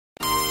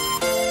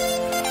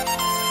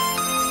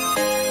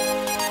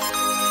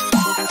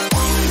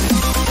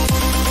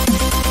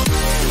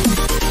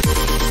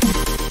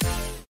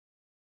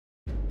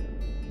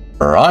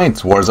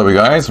Alright, what is up you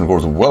guys? And of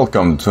course,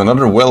 welcome to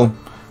another, well,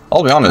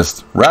 I'll be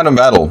honest, random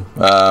battle.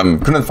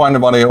 Couldn't find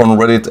anybody on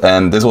Reddit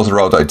and this was the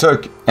route I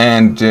took,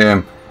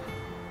 and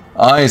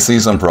I see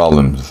some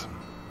problems.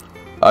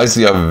 I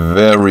see a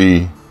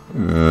very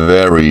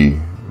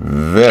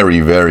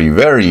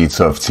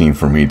tough team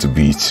for me to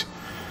beat.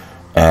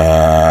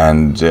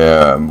 And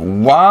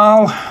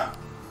while...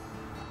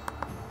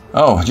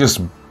 Oh,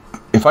 just...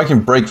 If I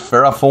can break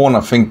Ferrophone,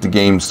 I think the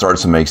game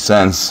starts to make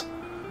sense.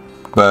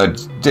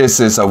 But this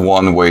is a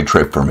one-way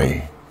trip for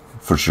me,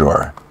 for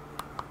sure.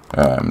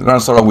 I'm gonna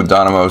start off with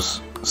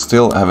Dynamos.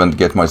 Still haven't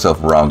get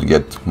myself around to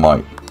get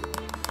my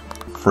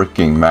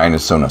freaking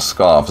Magnusona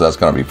Scarf, so that's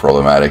gonna be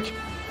problematic.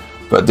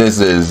 But this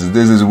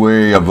is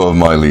way above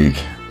my league.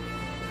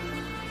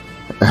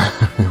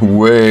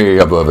 Way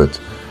above it.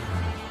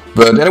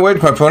 But anyway,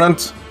 my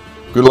opponent,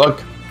 good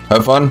luck,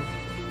 have fun.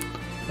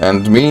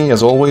 And me,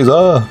 as always,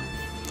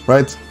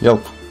 right,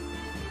 Yelp.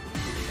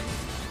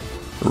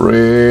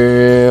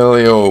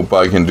 Really hope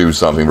I can do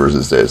something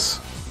versus this.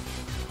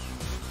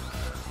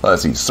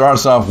 Let's see,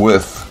 starts off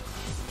with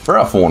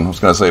Ferrophone, I was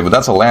gonna say, but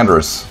that's a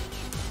Landorus.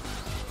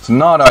 It's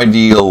not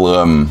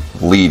ideal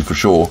lead for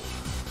sure.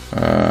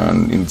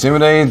 And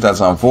Intimidate, that's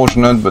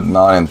unfortunate, but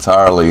not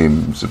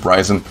entirely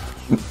surprising.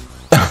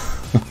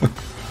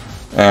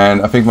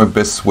 And I think my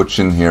best switch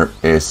in here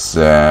is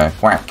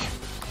Quack.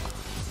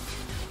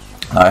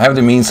 I have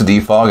the means to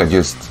defog, I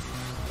just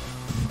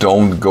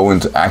don't go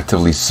into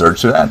actively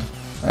search for that.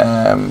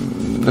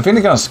 The thing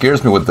that kind of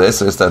scares me with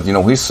this is that, you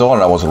know, he saw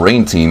that I was a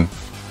rain team,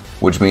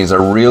 which means I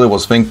really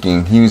was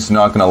thinking he's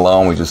not going to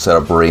allow me to set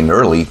up rain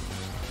early,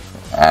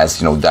 as,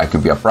 you know, that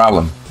could be a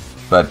problem.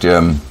 But,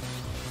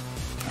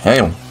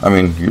 hey, I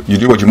mean, you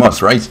do what you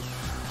must, right?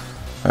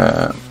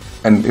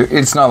 And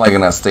it's not like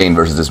going to stay in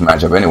versus this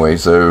matchup anyway,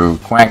 so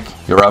Quack,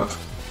 you're up,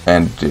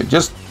 and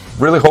just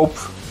really hope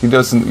he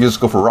doesn't just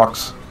go for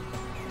rocks.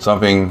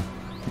 Something,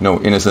 you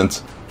know,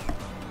 innocent.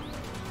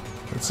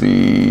 Let's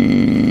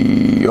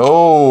see.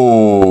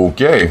 Oh,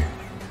 okay.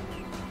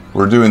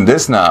 We're doing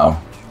this now.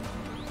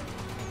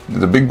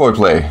 The big boy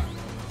play.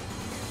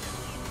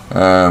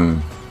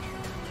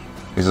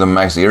 Is it a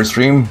max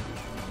airstream?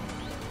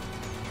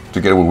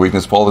 Together with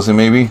weakness policy,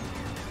 maybe?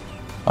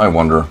 I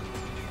wonder.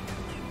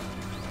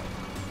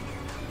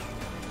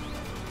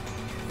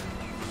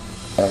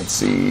 Let's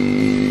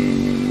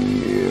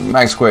see.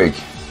 Max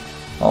Quake.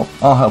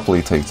 I'll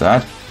happily take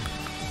that.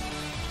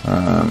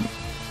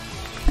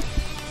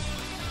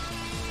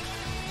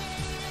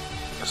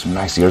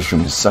 Max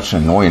Airstream is such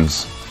an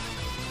annoyance.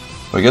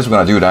 But I guess we're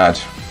gonna do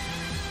that.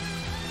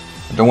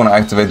 I don't want to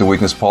activate the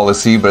weakness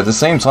policy, but at the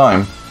same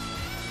time,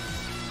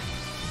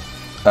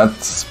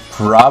 that's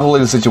probably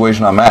the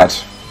situation I'm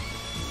at.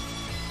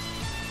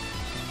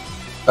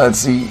 Let's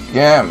see,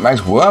 yeah,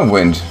 Max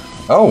Whirlwind.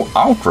 Oh,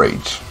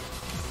 Outrage.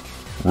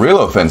 Real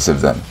offensive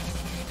then.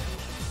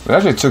 We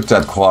actually took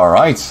that quite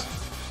right.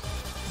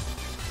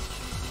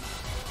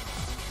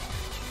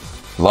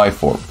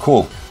 Life Orb,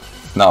 cool.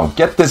 Now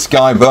get this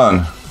guy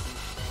burn.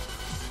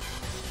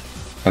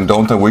 And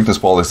don't have weakness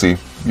policy.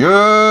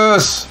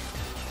 Yes!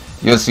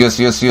 Yes, yes,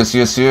 yes, yes,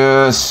 yes,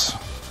 yes.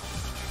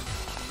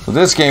 So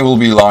this game will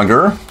be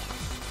longer.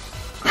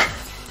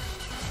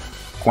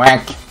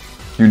 Quack.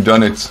 You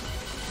done it.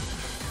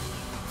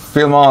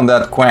 Film on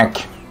that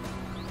Quack.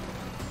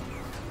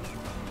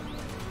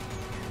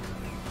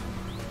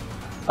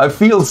 I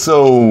feel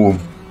so,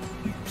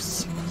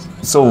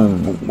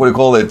 what do you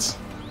call it?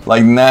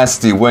 Like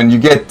nasty when you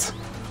get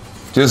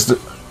just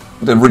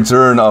the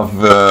return of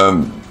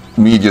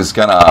me just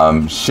kind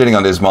of shitting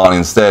on this mon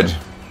instead.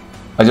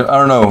 I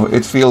don't know,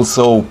 it feels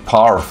so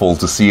powerful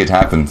to see it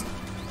happen.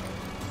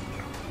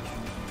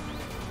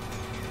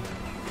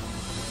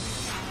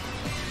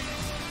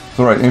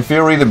 Alright, in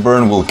theory the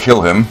burn will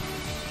kill him.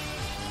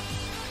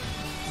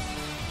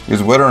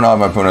 It's whether or not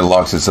my opponent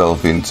locks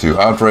itself into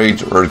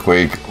Outrage,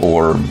 Earthquake,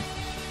 or...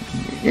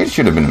 It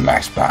should have been a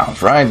max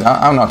bounce, right?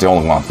 I'm not the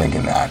only one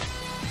thinking that.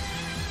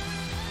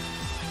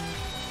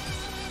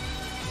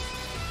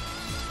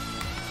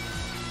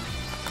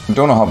 I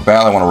don't know how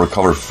bad I want to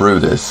recover through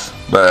this,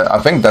 but I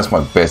think that's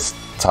my best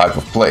type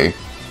of play.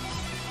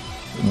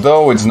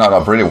 Though it's not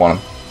a pretty one.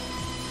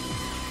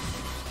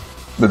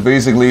 But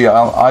basically,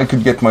 I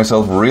could get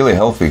myself really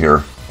healthy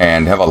here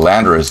and have a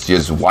Landorus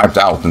just wiped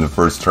out in the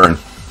first turn.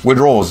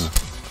 Withdraws.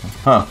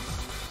 Huh.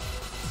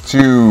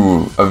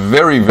 To a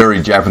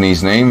very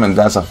Japanese name, and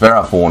that's a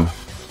Ferrophone.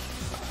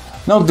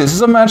 No, this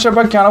is a matchup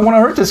I kind of want to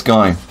hurt this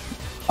guy.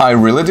 I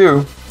really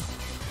do.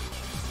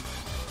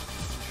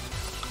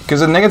 Because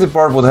the negative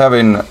part with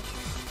having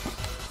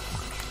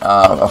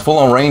a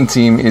full-on rain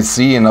team is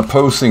seeing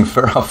opposing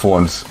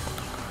Ferrophones,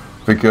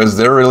 because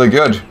they're really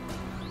good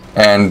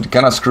and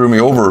kind of screw me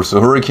over. So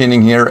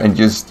Hurricaning here and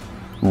just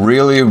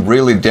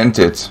really dent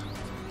it.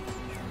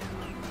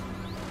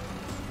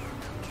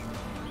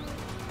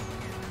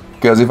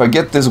 Because if I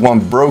get this one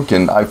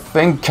broken, I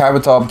think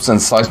Cavitops and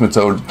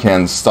Seismitoad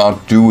can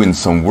start doing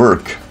some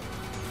work.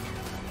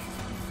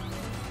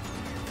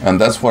 And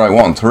that's what I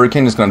want.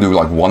 Hurricane is going to do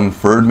like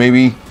 1/3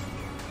 maybe.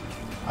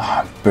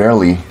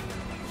 Barely.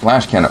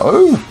 Flash cannon.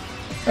 Oh!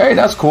 Hey,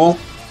 that's cool.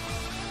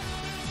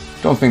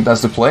 Don't think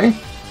that's the play.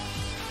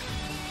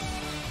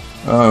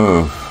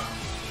 Oh.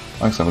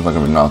 Like something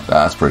like not.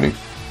 That's pretty.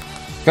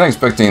 Kinda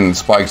expecting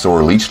spikes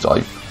or leech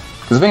type.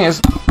 Because the thing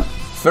is,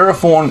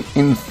 Ferrothorn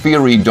in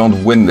theory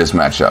don't win this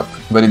matchup.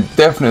 But it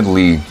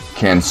definitely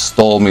can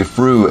stall me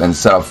through and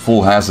set up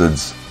full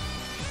hazards.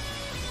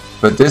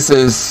 But this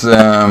is...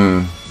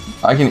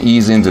 I can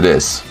ease into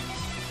this.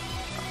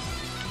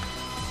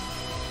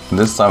 And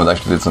this time it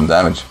actually did some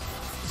damage.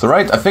 So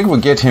right, I think we'll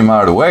get him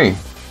out of the way.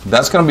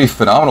 That's gonna be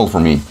phenomenal for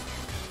me.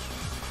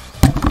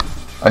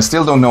 I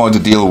still don't know how to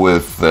deal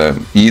with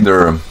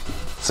either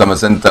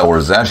Zamazenta or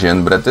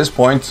Zacian, but at this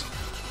point,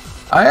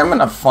 I am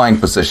in a fine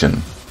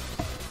position.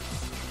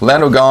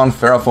 Lando gone,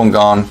 Ferrothorn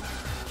gone.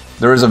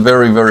 There is a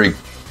very, very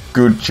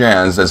good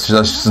chance that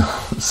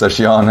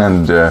Zacian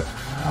and...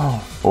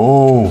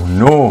 oh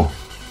no!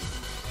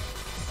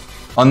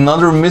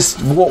 Another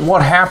missed...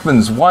 What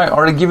happens? Why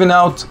are they giving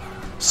out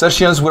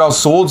Zacians without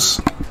swords?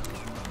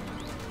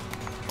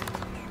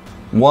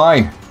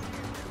 Why?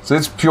 So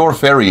it's pure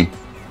fairy,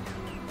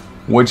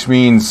 which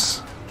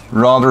means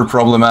rather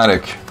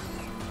problematic.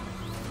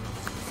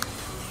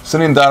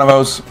 Sending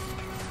Dynamos,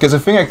 because the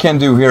thing I can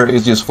do here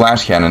is just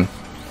flash cannon.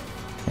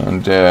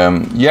 And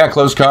yeah,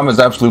 close combat is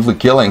absolutely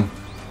killing.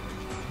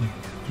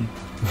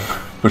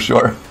 For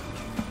sure.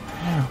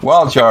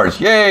 Wild charge,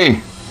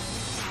 yay!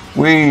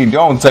 We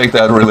don't take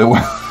that really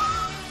well.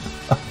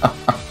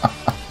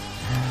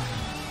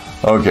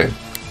 Okay,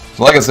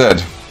 so like I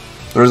said,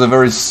 there's a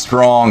very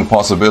strong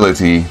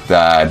possibility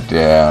that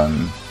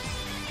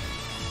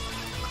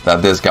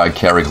that this guy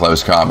carry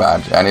close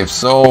combat, and if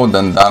so,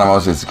 then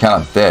Dynamos is kind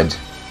of dead.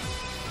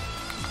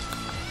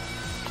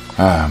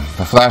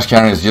 The flash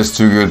cannon is just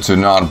too good to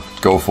not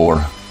go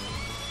for.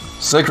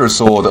 Sacred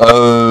Sword,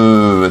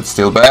 oh, it's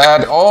still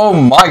bad. Oh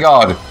my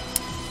god!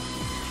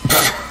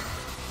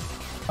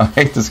 I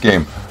hate this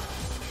game.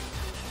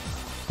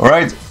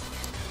 Alright,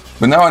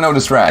 but now I know the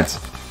strat.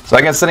 So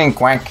I can sit in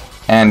Quack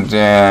and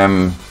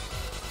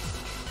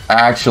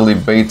actually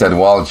bait that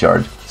wild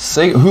charge.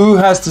 Who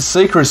has the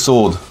Sacred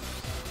Sword?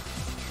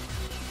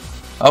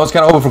 I was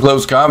kind of hoping for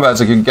close combat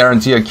so I could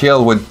guarantee a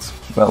kill with,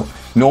 well,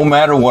 no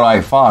matter what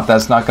I thought,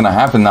 that's not going to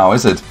happen now,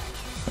 is it?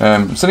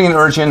 Sitting in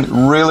Urchin,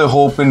 really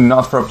hoping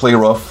not for a play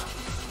rough.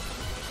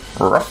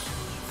 Rough?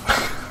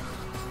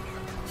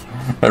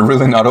 I'm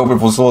really not hoping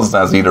for Soul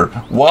Stance either.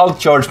 Wild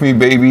charge me,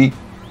 baby!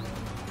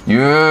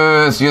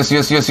 Yes, yes,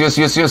 yes, yes, yes,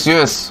 yes, yes,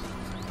 yes!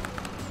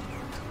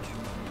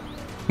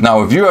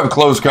 Now, if you have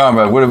close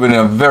combat, would have been in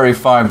a very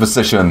fine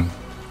position.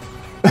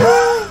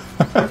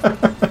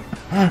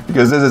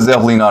 Because this is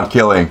definitely not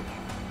killing.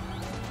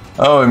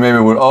 Oh, maybe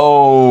it would.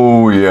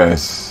 Oh,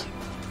 yes.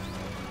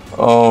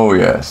 Oh,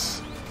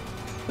 yes.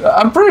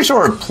 I'm pretty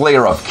sure a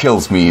player up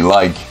kills me,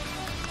 like,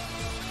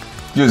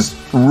 just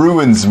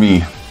ruins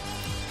me.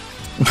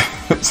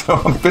 So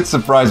I'm a bit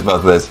surprised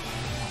about this.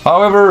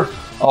 However,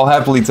 I'll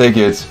happily take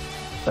it.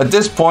 At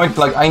this point,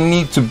 like, I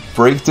need to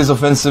break this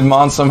offensive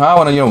mount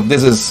somehow, and you know,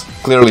 this is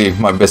clearly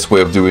my best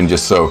way of doing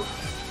just so.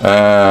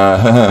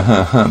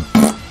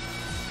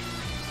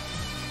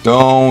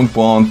 Don't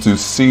want to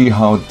see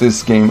how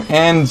this game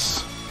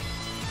ends.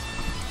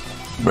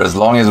 But as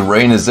long as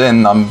rain is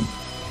in, I'm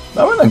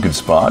in a good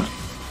spot.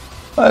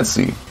 Let's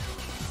see.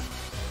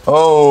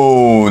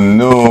 Oh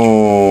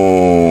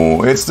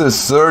no! It's the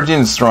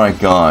Surgeon Strike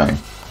guy.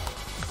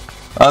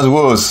 As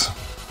was.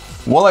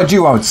 While I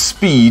do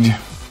outspeed.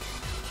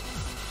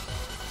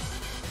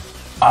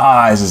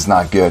 Ah, this is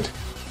not good.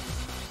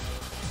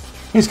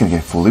 He's gonna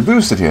get fully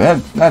boosted here.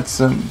 That's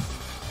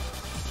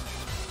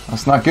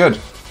not good.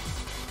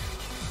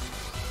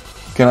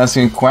 Can I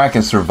see Quack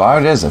and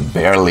survive this?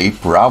 Barely,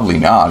 probably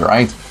not,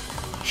 right?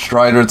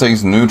 Strider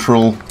takes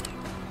neutral.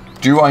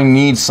 Do I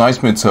need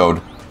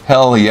Seismitoad?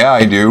 Hell yeah,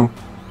 I do.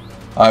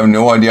 I have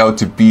no idea how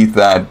to beat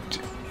that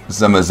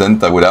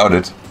Zamazenta without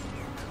it.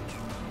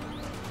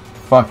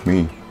 Fuck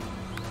me.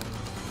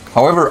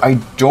 However, I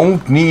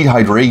don't need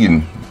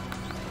Hydreigon.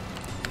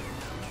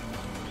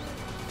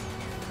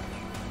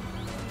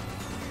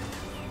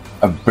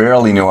 I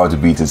barely know how to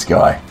beat this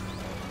guy.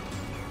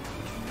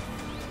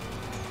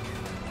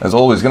 As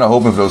always, gonna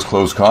hope for those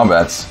close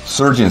combats.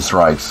 Surgeon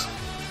Strikes.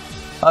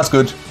 That's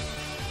good.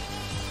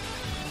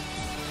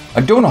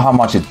 I don't know how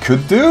much it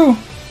could do,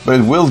 but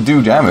it will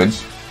do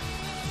damage.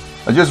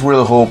 I just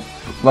really hope...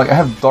 Like, I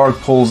have Dark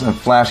Pulse and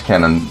Flash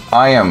Cannon.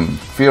 I am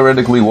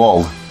theoretically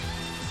walled.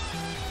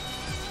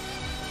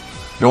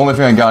 The only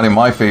thing I got in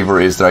my favor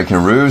is that I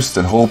can roost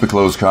and hope it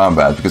close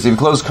combat. Because if it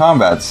close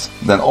combats,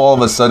 then all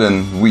of a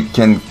sudden we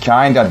can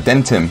kinda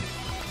dent him.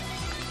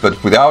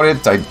 But without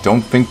it, I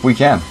don't think we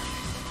can.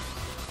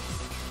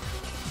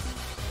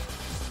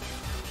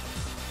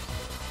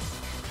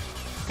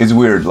 It's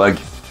weird, like,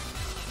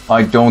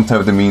 I don't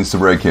have the means to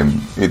break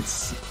him.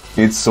 It's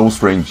so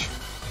strange.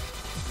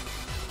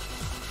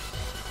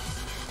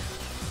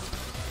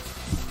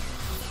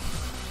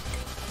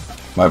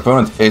 My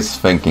opponent is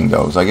thinking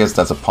though, so I guess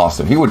that's a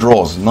positive. He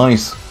withdraws,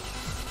 nice.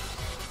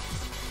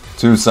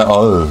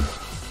 Oh.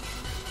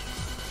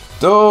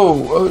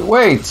 Oh,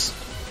 wait.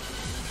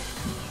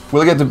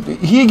 We'll get the...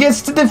 He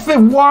gets to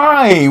defend...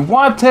 Why?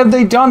 What have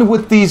they done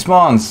with these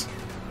mons?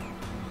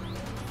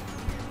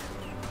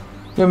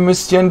 They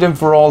misgendered him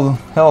for all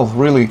hell,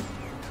 really.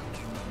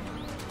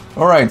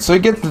 Alright, so he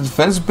gets the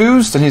defense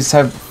boost and he's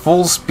have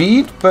full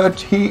speed, but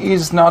he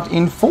is not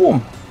in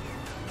form.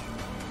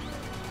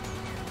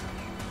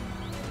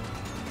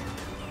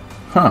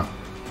 Huh.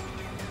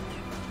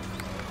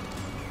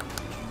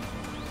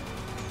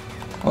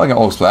 I like an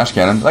old splash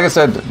cannon. Like I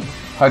said,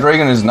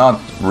 Hydreigon is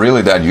not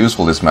really that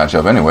useful this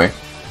matchup anyway.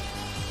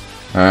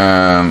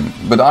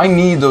 But I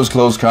need those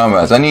close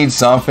combats. I need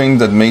something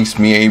that makes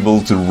me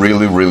able to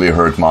really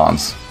hurt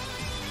mons.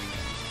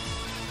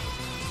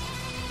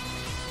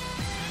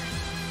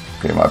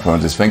 Okay, my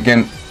opponent is thinking.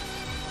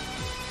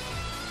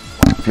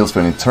 It feels for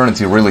an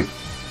eternity, really.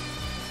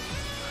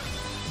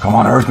 Come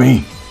on, hurt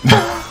me!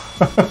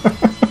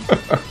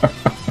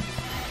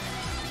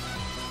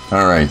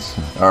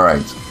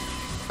 Alright.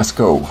 Let's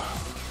go.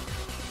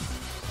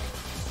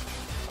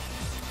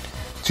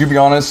 To be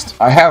honest,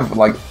 I have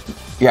like...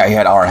 Yeah, he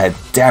had our head.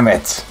 Damn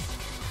it!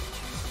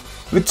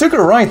 We took it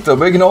right though,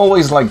 but he can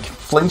always like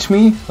flinch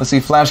me. Let's see,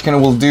 Flash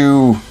Cannon will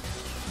do...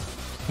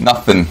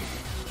 nothing.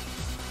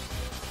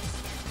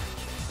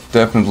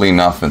 Definitely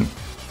nothing.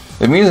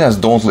 It means it has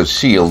Dauntless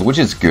Shield, which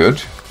is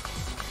good.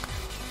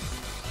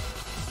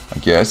 I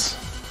guess.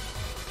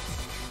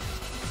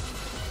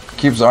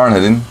 Keeps Iron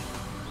Head in.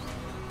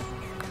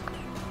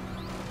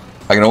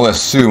 I can only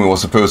assume it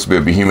was supposed to be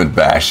a Behemoth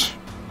Bash.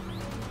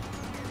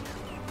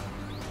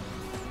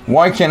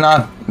 Why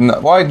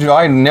do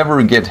I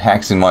never get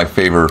hacks in my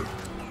favor?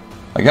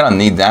 I kinda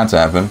need that to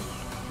happen.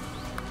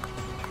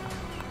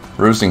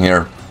 Roosting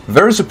here.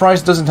 Very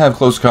surprised it doesn't have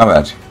close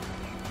combat.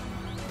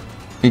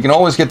 He can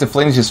always get the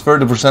flames, he's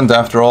 30%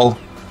 after all.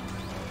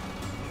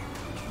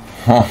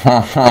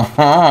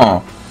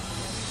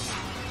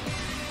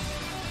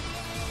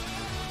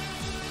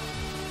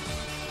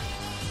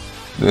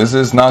 This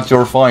is not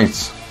your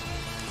fight.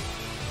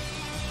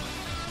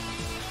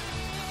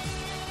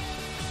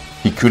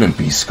 He couldn't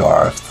be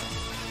scarfed.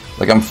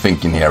 Like I'm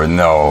thinking here,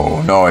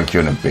 no, it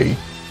couldn't be.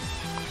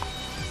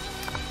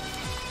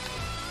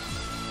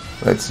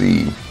 Let's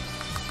see.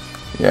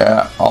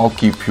 Yeah, I'll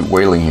keep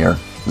wailing here.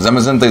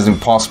 Zamazenta is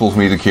impossible for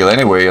me to kill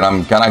anyway, and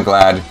I'm kinda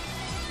glad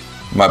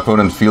my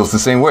opponent feels the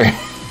same way.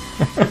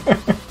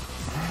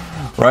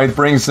 Right,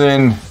 brings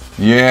in,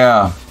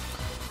 yeah,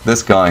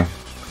 this guy.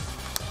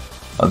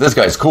 This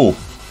guy's cool.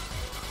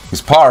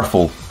 He's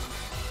powerful.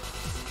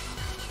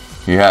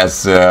 He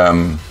has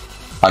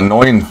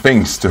annoying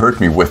things to hurt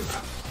me with,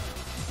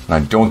 and I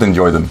don't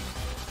enjoy them.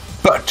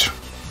 But,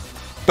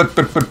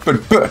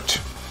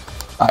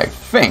 I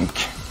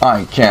think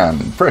I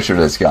can pressure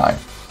this guy.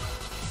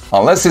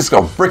 Unless he's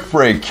got Brick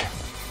Break.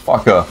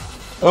 Fucker.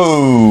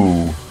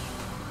 Oh.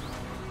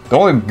 The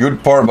only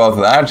good part about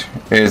that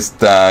is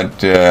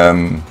that...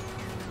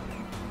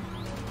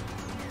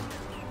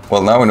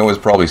 well, now we know it's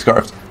probably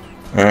Scarfed.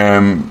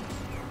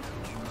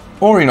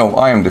 Or, you know,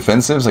 I am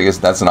defensive, so I guess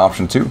that's an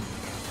option too.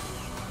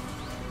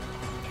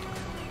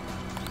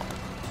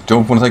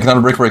 Don't want to take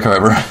another Brick Break,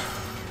 however.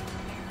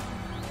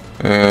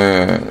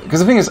 Because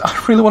the thing is,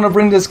 I really want to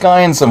bring this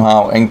guy in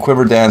somehow and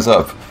Quiver Dance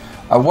up.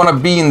 I want to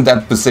be in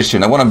that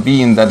position. I want to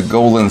be in that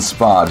golden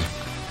spot.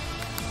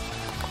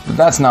 But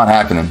that's not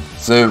happening.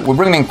 So we're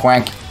bringing in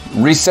Quack,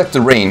 reset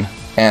the rain,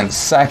 and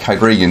sack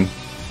Hydreigon.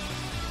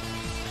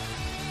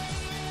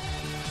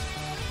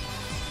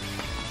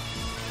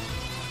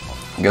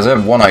 Because I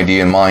have one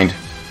idea in mind.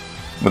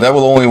 But that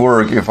will only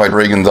work if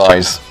Hydreigon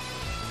dies.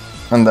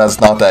 And that's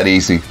not that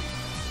easy.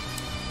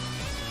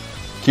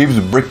 Keeps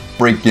Brick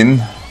Breaking.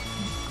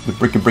 The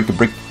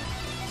brick.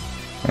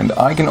 And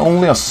I can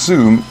only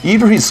assume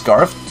either he's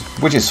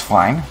Scarfed, which is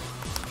fine,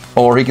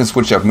 or he can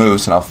switch up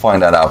moves, and I'll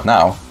find that out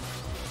now.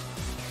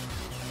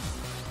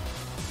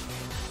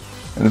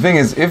 And the thing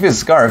is, if he's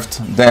Scarfed,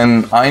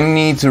 then I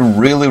need to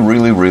really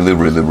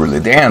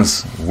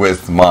dance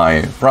with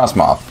my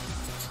Frostmoth.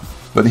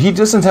 But he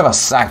doesn't have a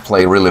sack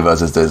play really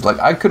versus this. Like,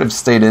 I could have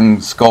stayed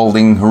in,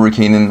 Scalding,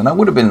 Hurricaning, and I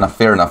would have been in a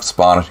fair enough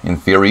spot, in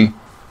theory.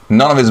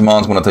 None of his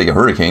mons want to take a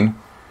Hurricane.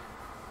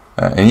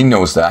 And he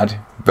knows that,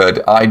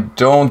 but I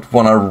don't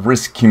want to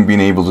risk him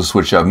being able to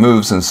switch up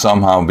moves and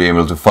somehow be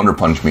able to Thunder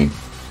Punch me.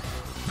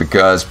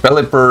 Because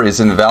Pelipper is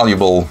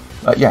invaluable.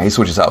 Yeah, he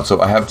switches out, so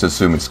I have to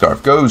assume it's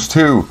Scarf. Goes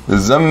to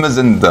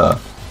Zamazenta.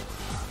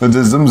 The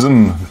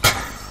Zumzum.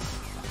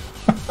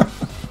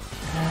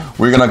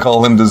 We're gonna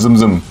call him the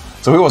Zumzum.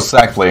 So he was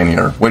sack playing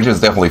here, which is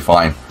definitely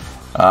fine.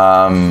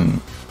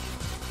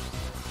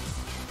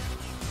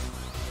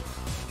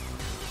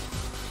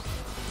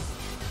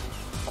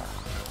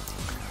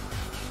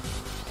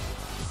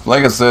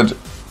 Like I said,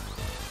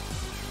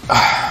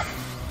 I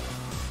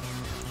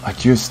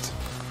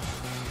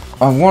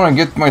want to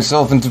get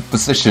myself into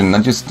position. I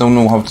just don't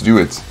know how to do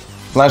it.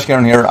 Flash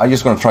Cannon here. I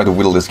just want to try to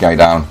whittle this guy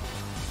down.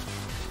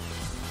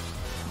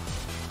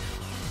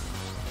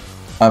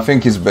 I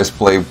think his best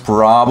play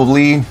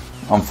probably,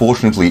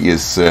 unfortunately,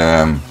 is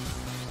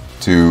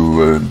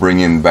to bring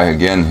in back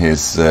again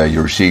his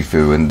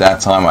Urshifu, and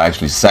that time I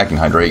actually sacking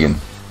Hydreigon.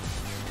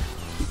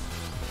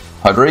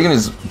 Hydreigon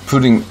is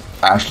putting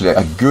actually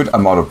a good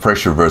amount of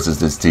pressure versus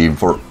this team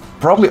for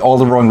probably all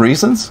the wrong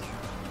reasons.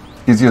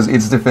 It's just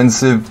its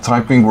defensive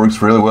typing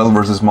works really well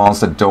versus mons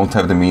that don't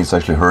have the means to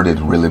actually hurt it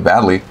really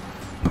badly.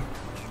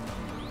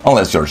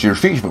 Unless you're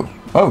Urshifu.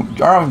 Oh,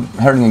 I'm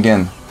hurting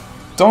again.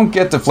 Don't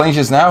get the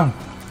flinches now.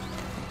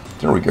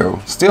 There we go.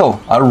 Still,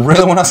 I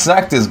really want to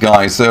sack this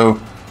guy, so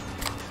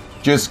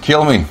just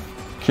kill me.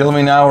 Kill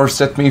me now or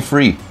set me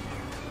free.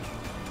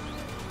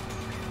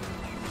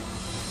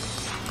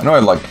 I know I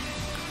like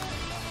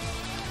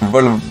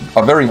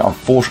a very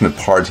unfortunate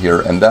part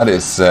here, and that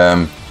is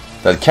that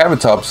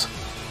Kabutops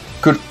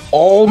could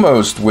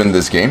almost win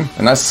this game,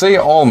 and I say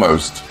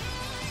almost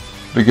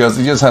because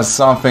it just has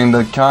something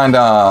that kind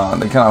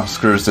of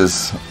screws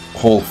this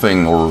whole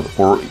thing or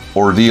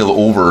ordeal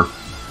over.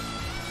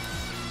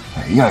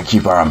 You gotta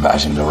keep our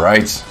ambition though,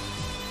 right?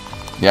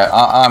 Yeah,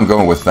 I'm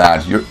going with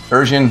that.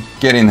 Urshin,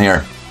 get in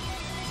here.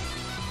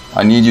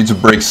 I need you to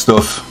break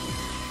stuff.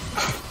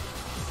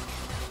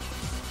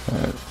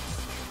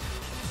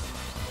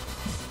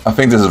 I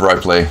think this is the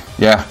right play.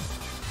 Yeah.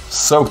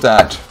 Soak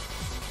that.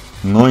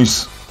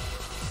 Nice.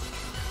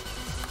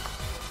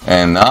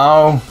 And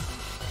now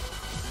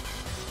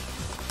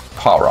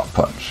power up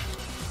punch.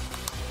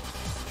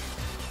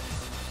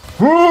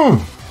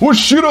 What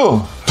shit?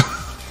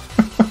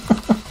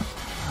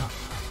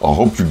 I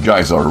hope you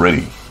guys are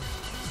ready.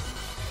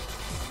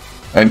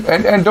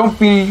 And don't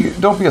be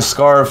a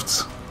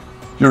scarfed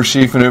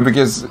Urshifu nu,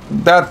 because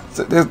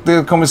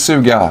det kommer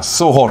suga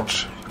så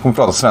hårt. Jag kommer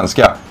prata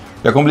svenska.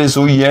 Jag kommer bli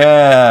så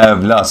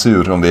jävla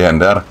sur om det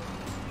händer.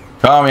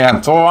 Kom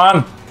igen,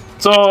 tvåan!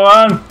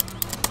 Tvåan!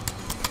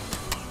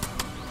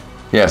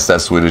 Yes,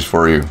 that's Swedish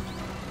for you.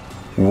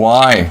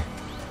 Why?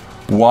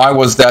 Why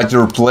was that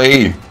your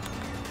play?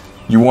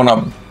 You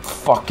wanna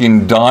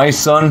fucking die,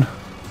 son?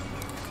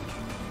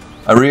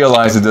 I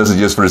realize it does it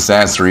just for the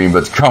sad stream,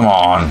 but come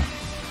on.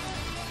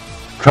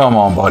 Come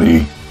on,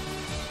 buddy.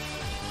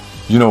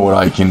 You know what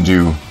I can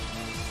do.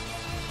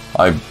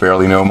 I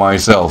barely know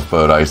myself,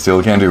 but I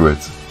still can do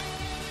it.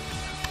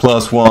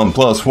 +1,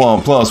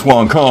 +1,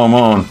 +1, come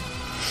on.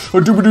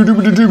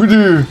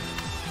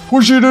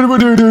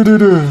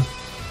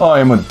 I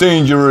am a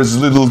dangerous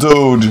little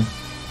toad.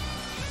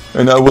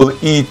 And I will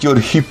eat your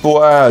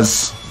hippo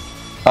ass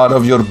out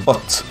of your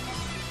butt.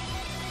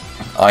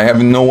 I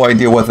have no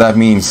idea what that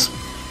means.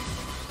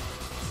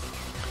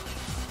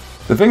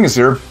 The thing is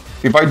here,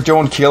 if I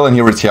don't kill and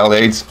he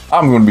retaliates,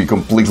 I'm going to be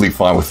completely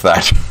fine with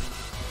that.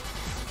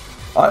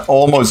 I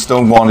almost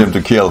don't want him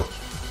to kill.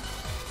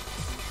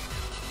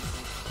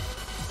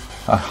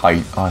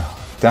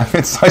 Damn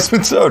it,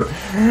 Seismic Toad.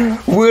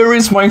 Where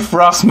is my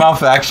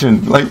Frostmouth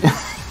action? Like,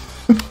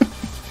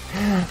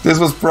 this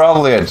was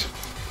probably it.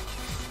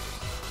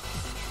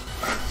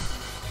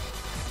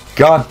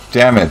 God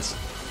damn it.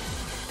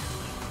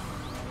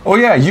 Oh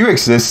yeah, you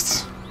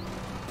exist.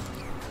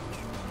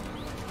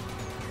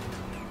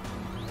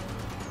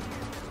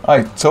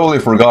 I totally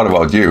forgot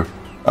about you.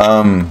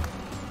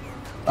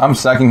 I'm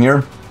sacking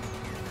here.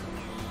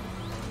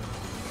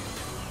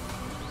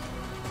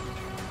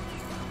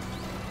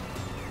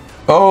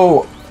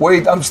 Oh,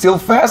 wait, I'm still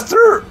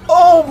faster?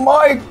 Oh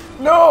my...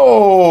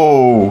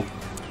 No!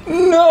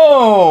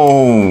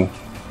 No!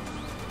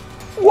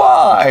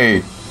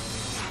 Why?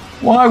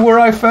 Why were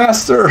I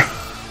faster?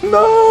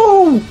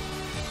 No!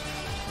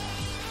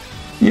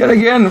 Yet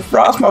again,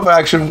 Frostmouth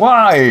action.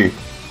 Why?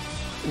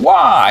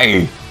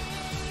 Why?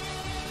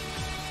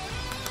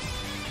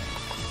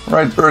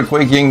 Right,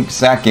 earthquaking,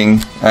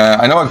 sacking.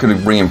 I know I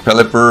could bring in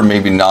Pelipper,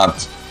 maybe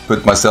not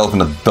put myself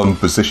in a dumb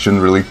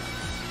position, really.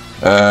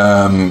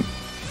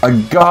 I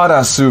gotta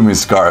assume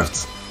he's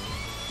scarfed.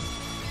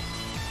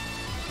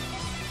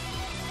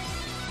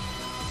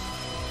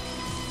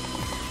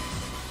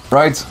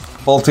 Right,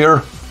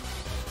 Voltier.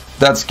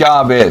 That's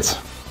garbage.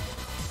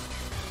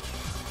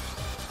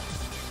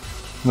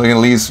 I can at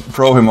least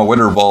throw him a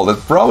Wither Ball.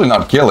 That's probably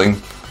not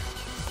killing,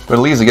 but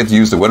at least I get to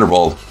use the Wither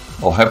Ball.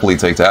 I'll happily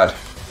take that.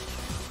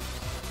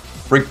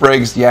 Brick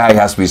Breaks, yeah, he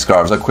has to be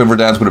scarves. That Quiver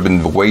Dance would have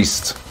been a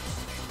waste.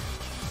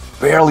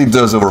 Barely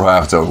does over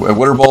half though. A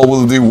Wither Ball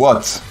will do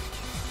what?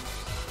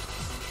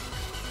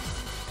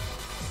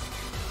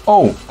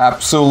 Oh,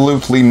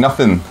 absolutely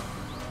nothing.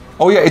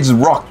 Oh yeah, it's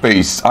rock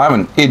based. I'm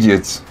an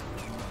idiot.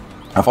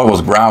 I thought it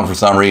was ground for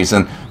some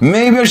reason.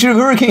 Maybe I should have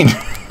Hurricane.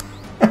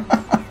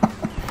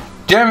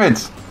 Damn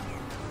it.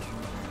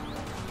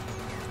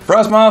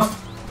 Frostmouth,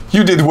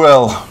 you did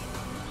well.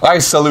 I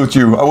salute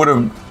you. I would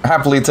have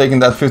happily taken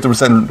that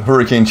 50%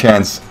 Hurricane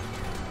chance.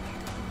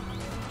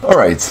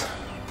 Alright.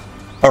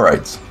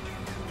 Alright.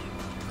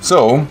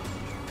 So,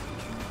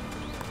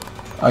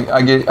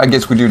 I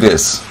guess we do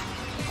this.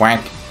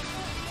 Whack.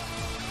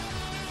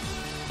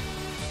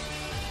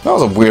 That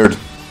was a weird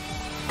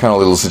kind of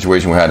little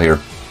situation we had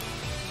here.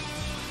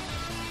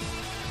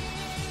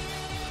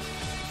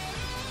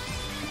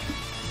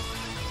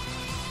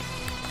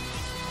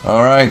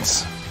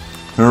 Alright.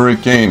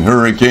 Hurricane,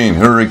 Hurricane,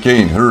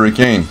 Hurricane,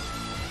 Hurricane.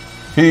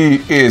 He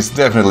is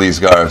definitely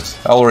scarfed.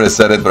 I already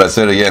said it, but I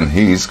said it again.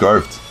 He's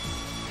scarfed.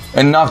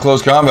 And not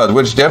close combat,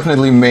 which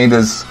definitely made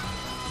this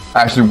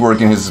actually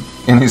work in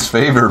his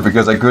favor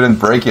because I couldn't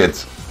break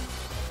it.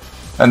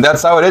 And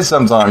that's how it is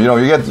sometimes. You know,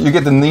 you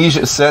get the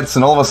niche sets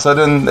and all of a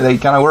sudden they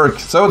kind of work.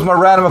 So it's my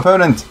random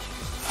opponent.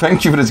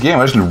 Thank you for this game.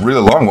 Actually, a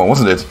really long one,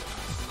 wasn't it?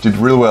 Did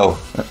really well.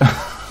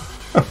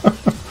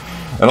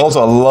 And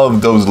also, I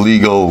love those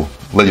legal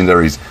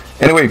legendaries.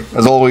 Anyway,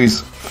 as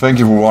always, thank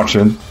you for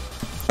watching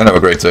and have a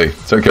great day.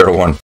 Take care,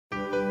 everyone.